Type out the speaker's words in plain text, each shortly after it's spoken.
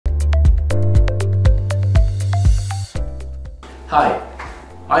Hi,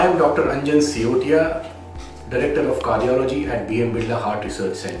 I am Dr. Anjan Siotia, Director of Cardiology at BM Birla Heart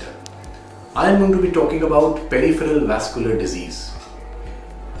Research Center. I am going to be talking about peripheral vascular disease.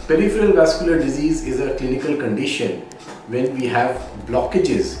 Peripheral vascular disease is a clinical condition when we have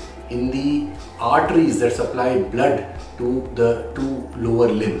blockages in the arteries that supply blood to the two lower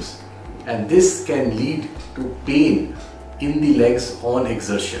limbs, and this can lead to pain in the legs on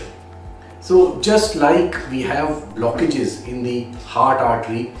exertion. So just like we have blockages in the heart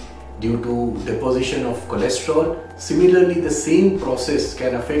artery due to deposition of cholesterol, similarly the same process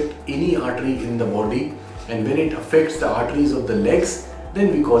can affect any artery in the body, and when it affects the arteries of the legs,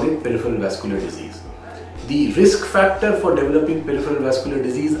 then we call it peripheral vascular disease. The risk factor for developing peripheral vascular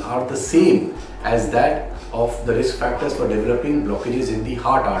disease are the same as that of the risk factors for developing blockages in the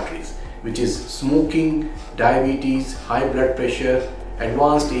heart arteries, which is smoking, diabetes, high blood pressure,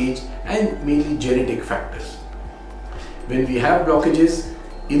 advanced age, and mainly genetic factors. When we have blockages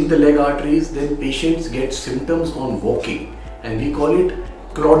in the leg arteries, then patients get symptoms on walking, and we call it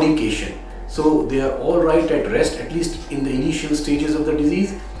claudication. So they are all right at rest, at least in the initial stages of the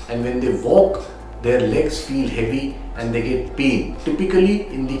disease, and when they walk, their legs feel heavy and they get pain, typically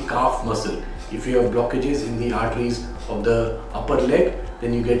in the calf muscle. If you have blockages in the arteries of the upper leg,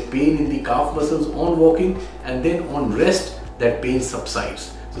 then you get pain in the calf muscles on walking, and then on rest that pain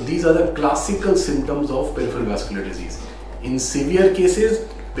subsides. So these are the classical symptoms of peripheral vascular disease. In severe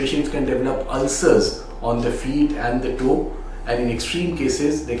cases, patients can develop ulcers on the feet and the toe, and in extreme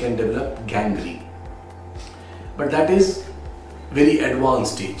cases they can develop gangrene. But that is very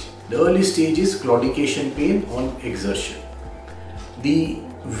advanced stage. The early stage is claudication pain on exertion. The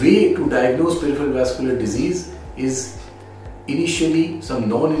way to diagnose peripheral vascular disease is initially some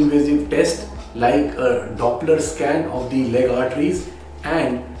non-invasive test like a Doppler scan of the leg arteries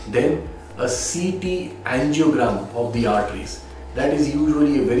and then a CT angiogram of the arteries. That is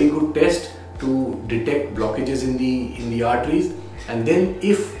usually a very good test to detect blockages in the arteries, and then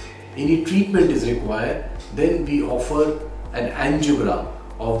if any treatment is required, then we offer an angiogram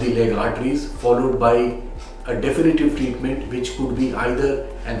of the leg arteries followed by a definitive treatment, which could be either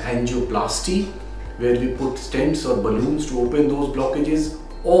an angioplasty where we put stents or balloons to open those blockages,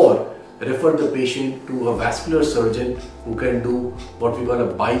 or refer the patient to a vascular surgeon who can do what we call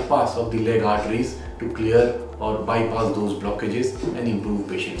a bypass of the leg arteries to clear or bypass those blockages and improve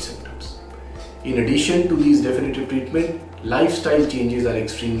patient symptoms. In addition to these definitive treatment, lifestyle changes are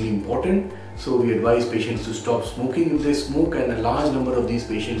extremely important. So we advise patients to stop smoking if they smoke, and a large number of these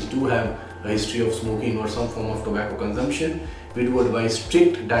patients do have a history of smoking or some form of tobacco consumption. We do advise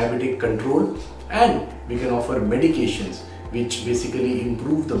strict diabetic control, and we can offer medications which basically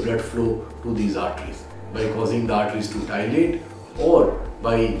improve the blood flow to these arteries by causing the arteries to dilate or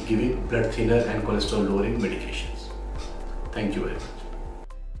by giving blood thinner and cholesterol lowering medications. Thank you very much.